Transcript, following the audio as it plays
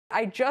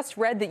I just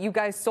read that you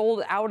guys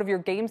sold out of your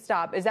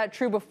GameStop. Is that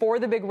true before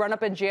the big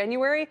run-up in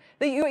January?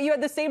 That you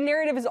had the same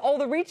narrative as all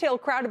the retail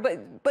crowd,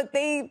 but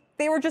they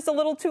were just a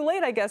little too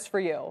late, I guess, for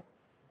you.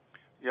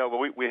 Yeah, well,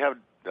 we have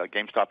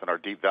GameStop in our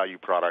deep value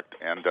product,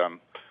 and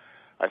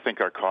I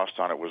think our cost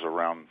on it was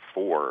around $4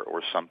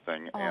 or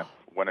something. Oh. And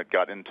when it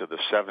got into the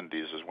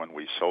 70s is when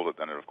we sold it.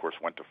 Then it, of course,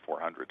 went to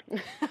 400.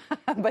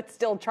 But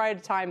still, try to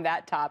time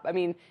that top. I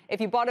mean, if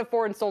you bought it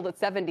 4 and sold at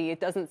 70, it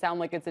doesn't sound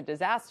like it's a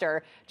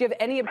disaster. Do you have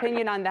any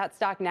opinion on that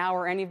stock now,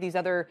 or any of these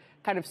other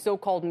kind of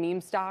so-called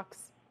meme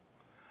stocks?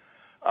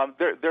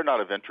 They're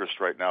not of interest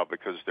right now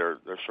because they're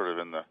sort of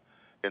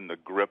in the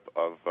grip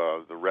of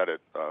the Reddit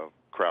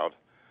crowd,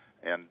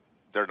 and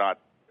they're not.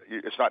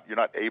 You're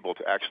not able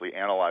to actually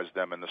analyze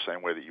them in the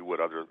same way that you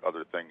would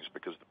other things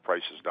because the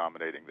price is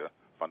dominating the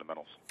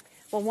fundamentals.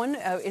 Well, one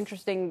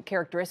interesting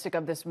characteristic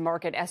of this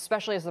market,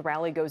 especially as the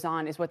rally goes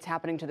on, is what's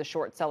happening to the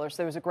short sellers.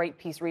 There was a great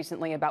piece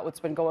recently about what's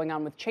been going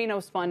on with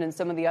Chanos Fund and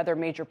some of the other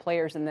major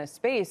players in this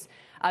space.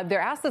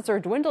 Their assets are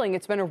dwindling.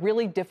 It's been a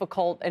really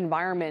difficult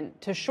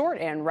environment to short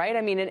in, right?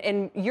 I mean,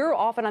 and you're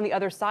often on the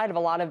other side of a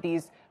lot of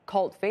these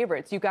cult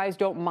favorites. You guys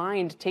don't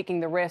mind taking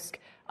the risk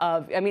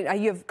of, I mean,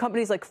 you have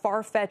companies like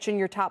Farfetch in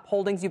your top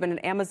holdings. You've been an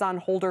Amazon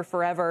holder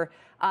forever.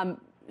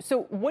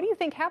 So what do you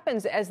think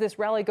happens as this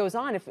rally goes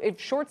on if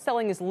short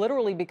selling is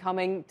literally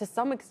becoming, to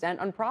some extent,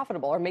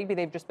 unprofitable, or maybe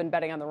they've just been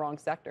betting on the wrong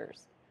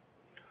sectors?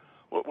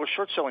 Well,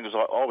 short selling is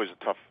always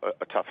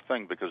a tough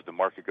thing because the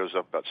market goes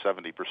up about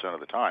 70% of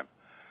the time,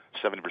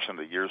 70% of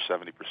the years,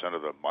 70%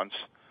 of the months,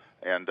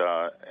 and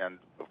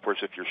of course,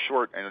 if you're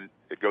short and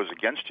it goes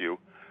against you,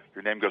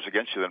 your name goes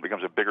against you, then it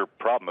becomes a bigger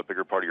problem, a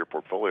bigger part of your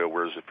portfolio.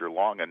 Whereas if you're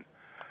long and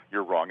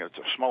you're wrong, it's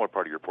a smaller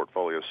part of your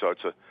portfolio. So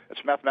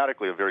it's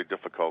mathematically a very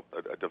difficult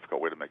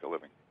way to make a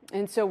living.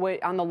 And so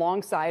on the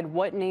long side,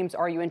 what names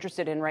are you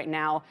interested in right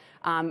now?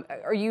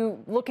 Are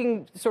you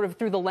looking sort of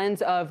through the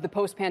lens of the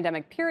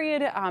post-pandemic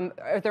period?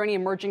 Are there any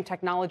emerging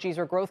technologies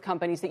or growth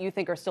companies that you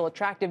think are still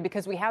attractive?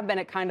 Because we have been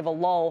at kind of a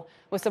lull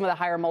with some of the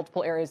higher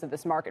multiple areas of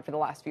this market for the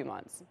last few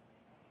months.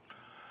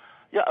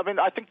 Yeah, I mean,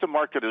 I think the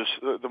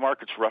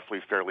market's roughly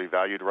fairly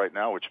valued right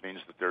now, which means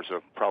that there's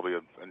probably a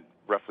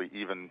roughly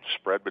even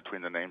spread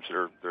between the names that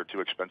are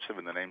too expensive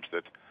and the names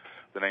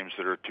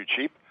that are too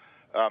cheap.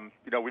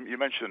 You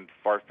mentioned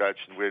Farfetch,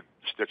 and we had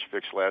Stitch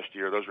Fix last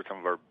year. Those were some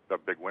of our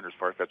big winners.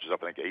 Farfetch is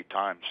up, I think, 8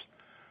 times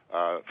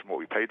from what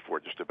we paid for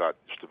it just about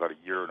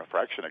a year and a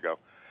fraction ago.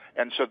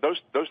 And so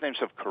those names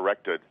have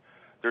corrected.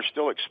 They're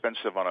still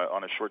expensive on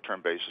a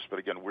short-term basis, but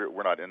again,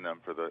 we're not in them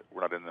for the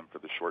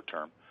short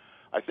term.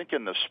 I think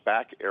in the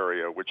SPAC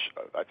area, which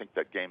I think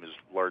that game is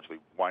largely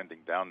winding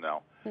down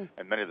now,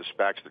 and many of the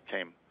SPACs that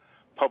came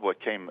public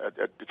came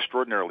at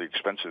extraordinarily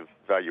expensive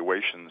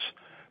valuations.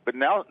 But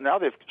now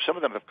some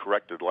of them have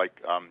corrected,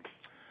 like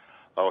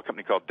a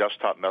company called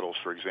Desktop Metals,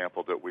 for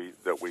example, that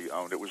we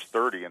owned. It was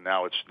 30, and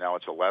now it's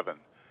 11,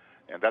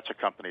 and that's a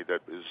company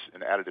that is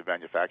in additive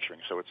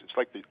manufacturing. So it's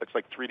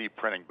like 3D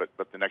printing,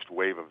 but the next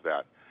wave of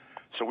that.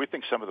 So we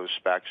think some of those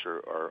SPACs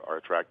are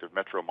attractive.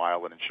 Metro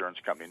Mile, an insurance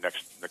company,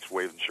 next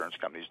wave insurance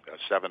companies,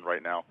 7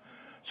 right now.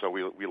 So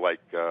we like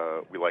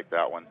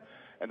that one.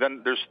 And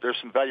then there's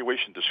some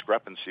valuation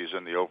discrepancies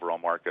in the overall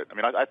market. I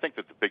mean, I think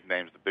that the big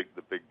names,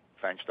 the big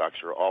FANG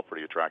stocks are all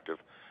pretty attractive.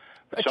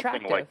 But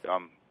attractive. Something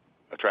like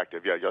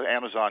attractive, yeah.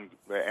 Amazon,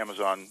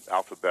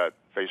 Alphabet,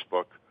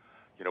 Facebook.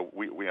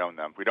 We own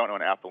them. We don't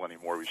own Apple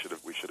anymore. We should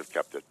have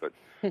kept it, but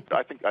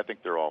I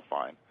think they're all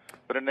fine.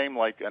 But a name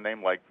like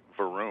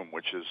Vroom,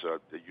 which is a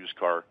used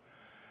car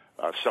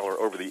seller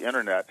over the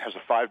internet, has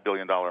a $5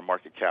 billion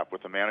market cap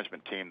with a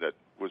management team that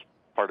was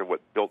part of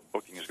what built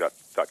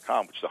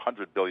Bookings.com, which is a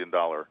 $100 billion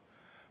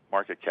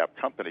market cap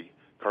company.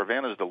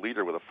 Carvana is the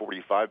leader with a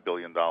 $45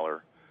 billion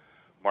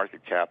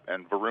market cap,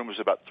 and Vroom is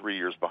about 3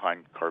 years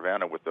behind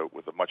Carvana with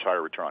a much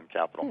higher return on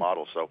capital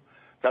model. So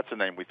that's a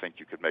name we think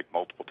you could make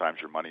multiple times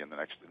your money in the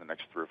next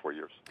 3 or 4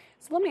 years.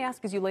 So let me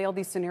ask, as you lay all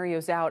these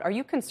scenarios out, are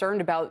you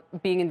concerned about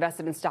being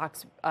invested in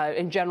stocks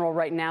in general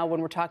right now when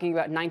we're talking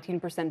about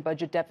 19%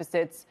 budget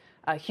deficits,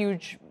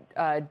 huge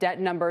debt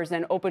numbers,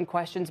 and open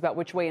questions about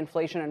which way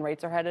inflation and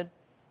rates are headed?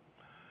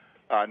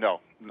 No,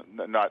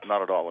 not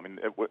at all. I mean,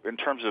 in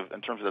terms of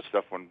that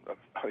stuff, when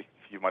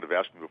you might have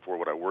asked me before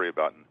what I worry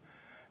about,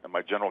 and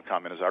my general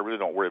comment is I really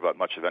don't worry about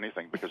much of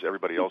anything because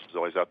everybody else is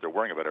always out there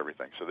worrying about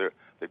everything. So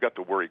they've got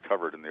the worry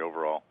covered in the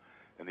overall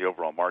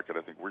market.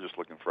 I think we're just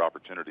looking for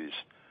opportunities,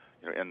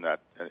 in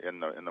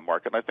the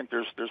market. And I think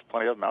there's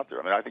plenty of them out there.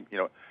 I mean, I think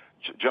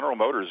General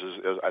Motors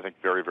is I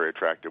think very, very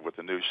attractive with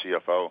the new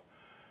CFO,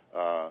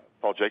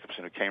 Paul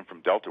Jacobson, who came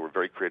from Delta. We're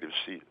very creative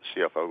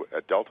CFO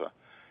at Delta,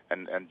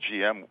 and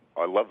GM.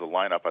 I love the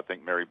lineup. I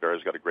think Mary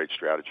Barra's got a great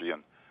strategy,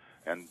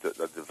 and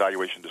the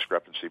valuation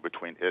discrepancy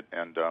between it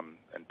and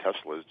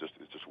Tesla is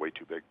just way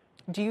too big.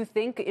 Do you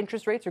think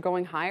interest rates are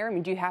going higher? I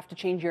mean, do you have to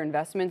change your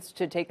investments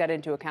to take that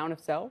into account?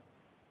 If so,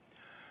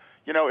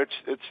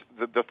 it's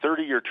the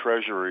 30-year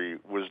Treasury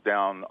was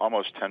down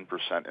almost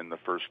 10% in the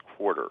first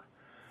quarter,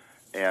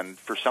 and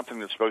for something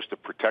that's supposed to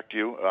protect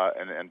you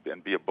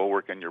and be a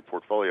bulwark in your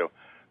portfolio,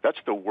 That's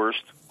the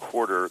worst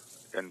quarter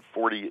in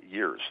 40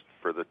 years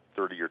for the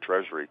 30-year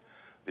Treasury.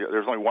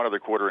 There's only one other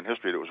quarter in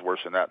history that was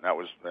worse than that, and that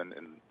was in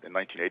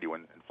 1980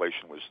 when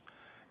inflation was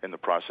in the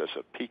process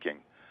of peaking.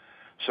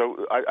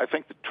 So I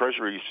think the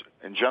Treasuries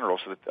in general,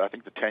 I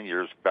think the 10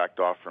 years backed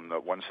off from the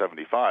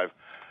 175,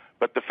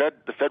 but the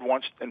Fed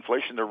wants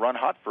inflation to run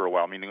hot for a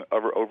while, meaning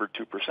over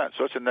 2%.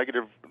 So it's a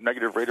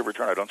negative rate of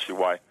return. I don't see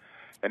why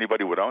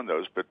anybody would own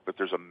those, but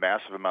there's a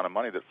massive amount of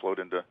money that flowed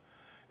into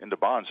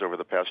bonds over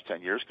the past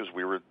 10 years because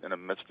we were in the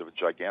midst of a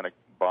gigantic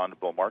bond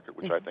bull market,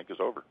 which I think is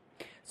over.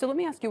 So let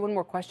me ask you one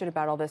more question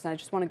about all this, and I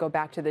just want to go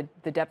back to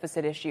the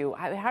deficit issue.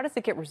 How does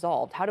it get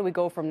resolved? How do we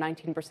go from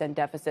 19%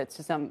 deficits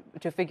to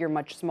a figure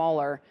much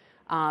smaller?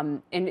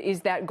 And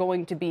is that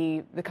going to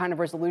be the kind of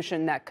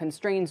resolution that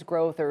constrains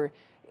growth, or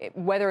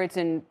whether it's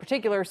in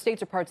particular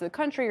states or parts of the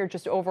country or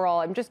just overall?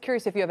 I'm just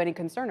curious if you have any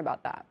concern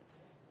about that.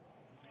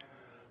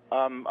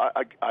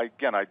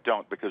 Again, I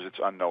don't, because it's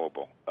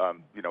unknowable.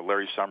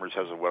 Larry Summers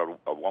has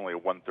only a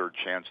 1/3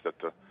 chance that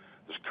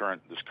this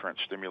current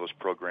stimulus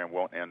program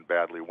won't end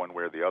badly one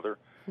way or the other.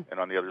 And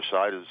on the other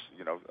side is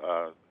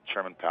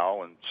Chairman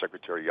Powell and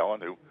Secretary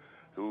Yellen,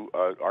 who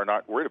are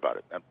not worried about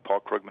it, and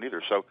Paul Krugman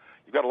either. So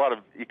you've got a lot of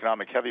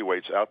economic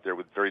heavyweights out there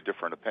with very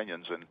different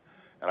opinions, and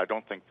I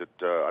don't think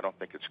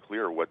it's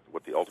clear what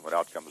the ultimate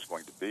outcome is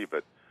going to be.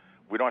 But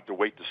we don't have to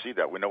wait to see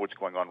that. We know what's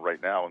going on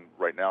right now, and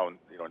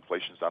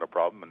inflation's not a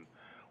problem, and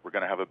we're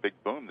going to have a big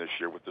boom this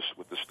year with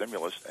the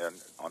stimulus, and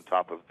on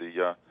top of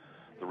the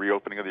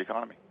reopening of the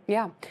economy.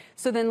 Yeah.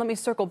 So then let me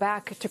circle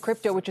back to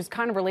crypto, which is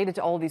kind of related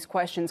to all of these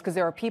questions, because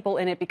there are people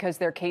in it because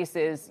their case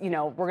is,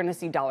 we're going to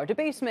see dollar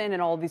debasement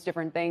and all of these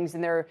different things.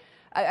 And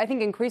I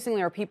think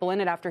increasingly are people in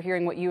it after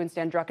hearing what you and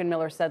Stan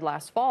Druckenmiller said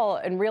last fall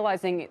and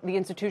realizing the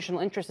institutional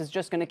interest is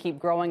just going to keep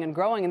growing and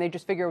growing, and they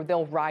just figure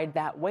they'll ride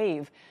that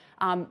wave.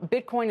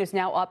 Bitcoin is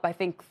now up, I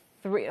think,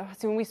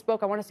 so when we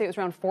spoke, I want to say it was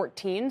around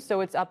 14, so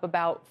it's up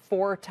about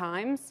 4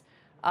 times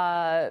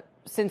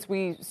since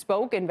we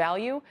spoke in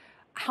value.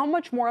 How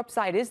much more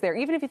upside is there?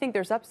 Even if you think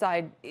there's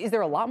upside, is there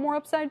a lot more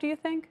upside, do you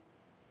think?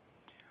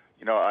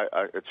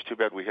 It's too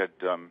bad we had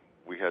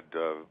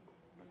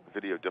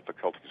video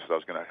difficulties because I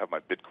was going to have my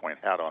Bitcoin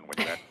hat on when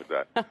you answered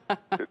that.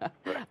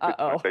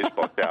 My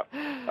baseball cap.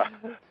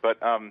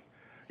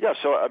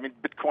 So, I mean,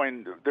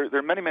 Bitcoin, there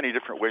are many, many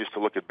different ways to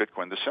look at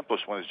Bitcoin. The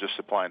simplest one is just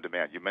supply and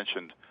demand. You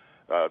mentioned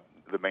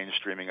the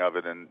mainstreaming of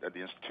it and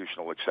the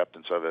institutional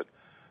acceptance of it.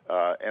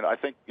 And I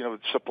think,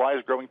 supply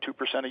is growing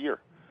 2% a year,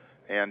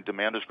 and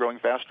demand is growing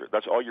faster.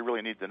 That's all you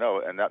really need to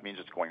know, and that means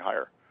it's going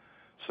higher.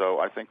 So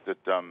I think that,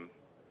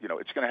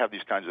 it's going to have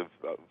these kinds of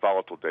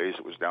volatile days.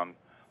 It was down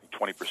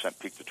 20%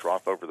 peak to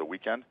trough over the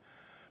weekend.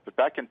 But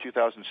back in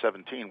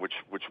 2017, which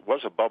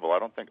was a bubble, I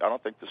don't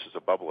think this is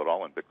a bubble at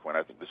all in Bitcoin.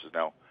 I think this is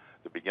now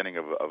the beginning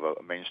of a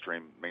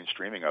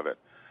mainstreaming of it.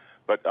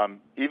 But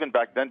even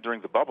back then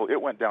during the bubble,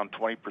 it went down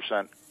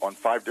 20% on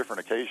 5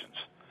 different occasions.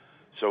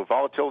 So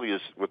volatility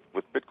is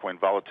with Bitcoin.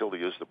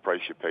 Volatility is the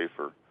price you pay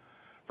for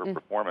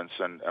performance,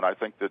 and I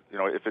think that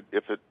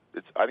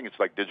I think it's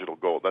like digital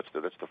gold. That's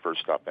the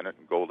first stop in it,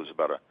 and gold is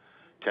about a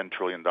 $10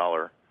 trillion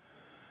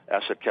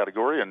asset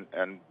category,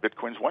 and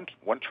Bitcoin's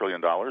 $1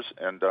 trillion,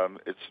 and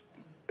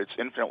it's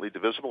infinitely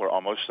divisible, or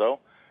almost so.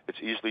 It's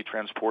easily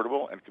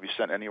transportable and can be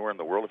sent anywhere in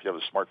the world if you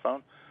have a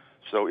smartphone.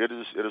 So it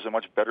is a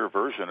much better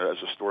version as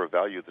a store of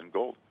value than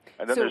gold.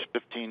 And then there's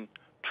 $15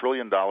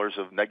 trillion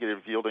of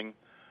negative yielding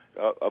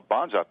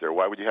bonds out there.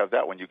 Why would you have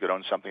that when you could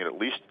own something that at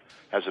least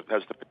has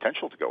the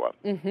potential to go up?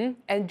 Mm-hmm.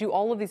 And do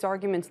all of these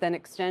arguments then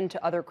extend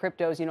to other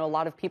cryptos? A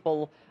lot of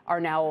people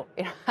are now,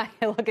 I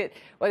look at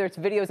whether it's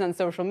videos on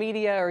social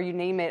media or you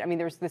name it. I mean,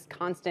 there's this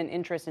constant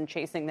interest in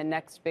chasing the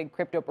next big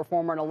crypto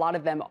performer, and a lot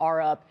of them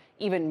are up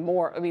even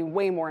more,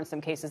 way more in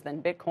some cases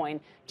than Bitcoin.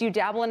 Do you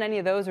dabble in any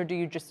of those, or do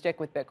you just stick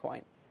with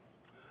Bitcoin?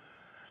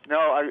 No,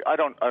 I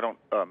don't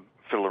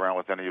fiddle around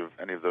with any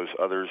of those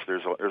others.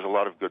 There's a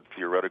lot of good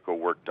theoretical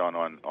work done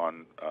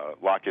on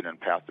lock-in and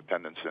path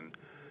dependence in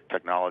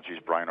technologies.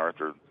 Brian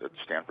Arthur at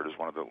Stanford is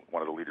one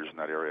of the leaders in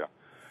that area.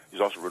 He's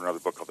also written another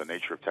book called The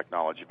Nature of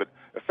Technology. But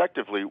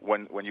effectively,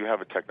 when you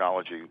have a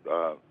technology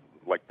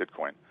like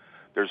Bitcoin,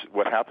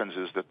 what happens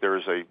is that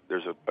there's a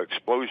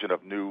explosion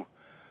of new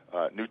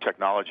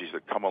technologies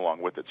that come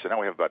along with it. So now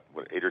we have about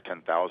 8,000 or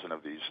 10,000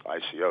 of these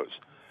ICOs.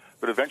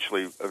 But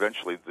eventually,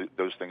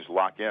 those things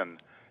lock in,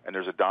 and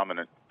there's a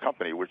dominant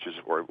company, or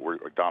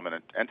a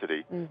dominant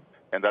entity,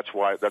 and that's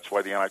why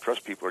the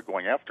antitrust people are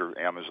going after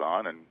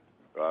Amazon and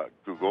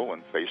Google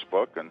and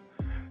Facebook,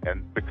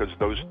 and because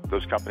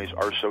those companies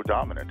are so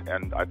dominant.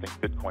 And I think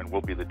Bitcoin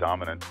will be the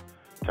dominant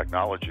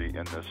technology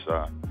in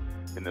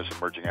this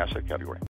emerging asset category.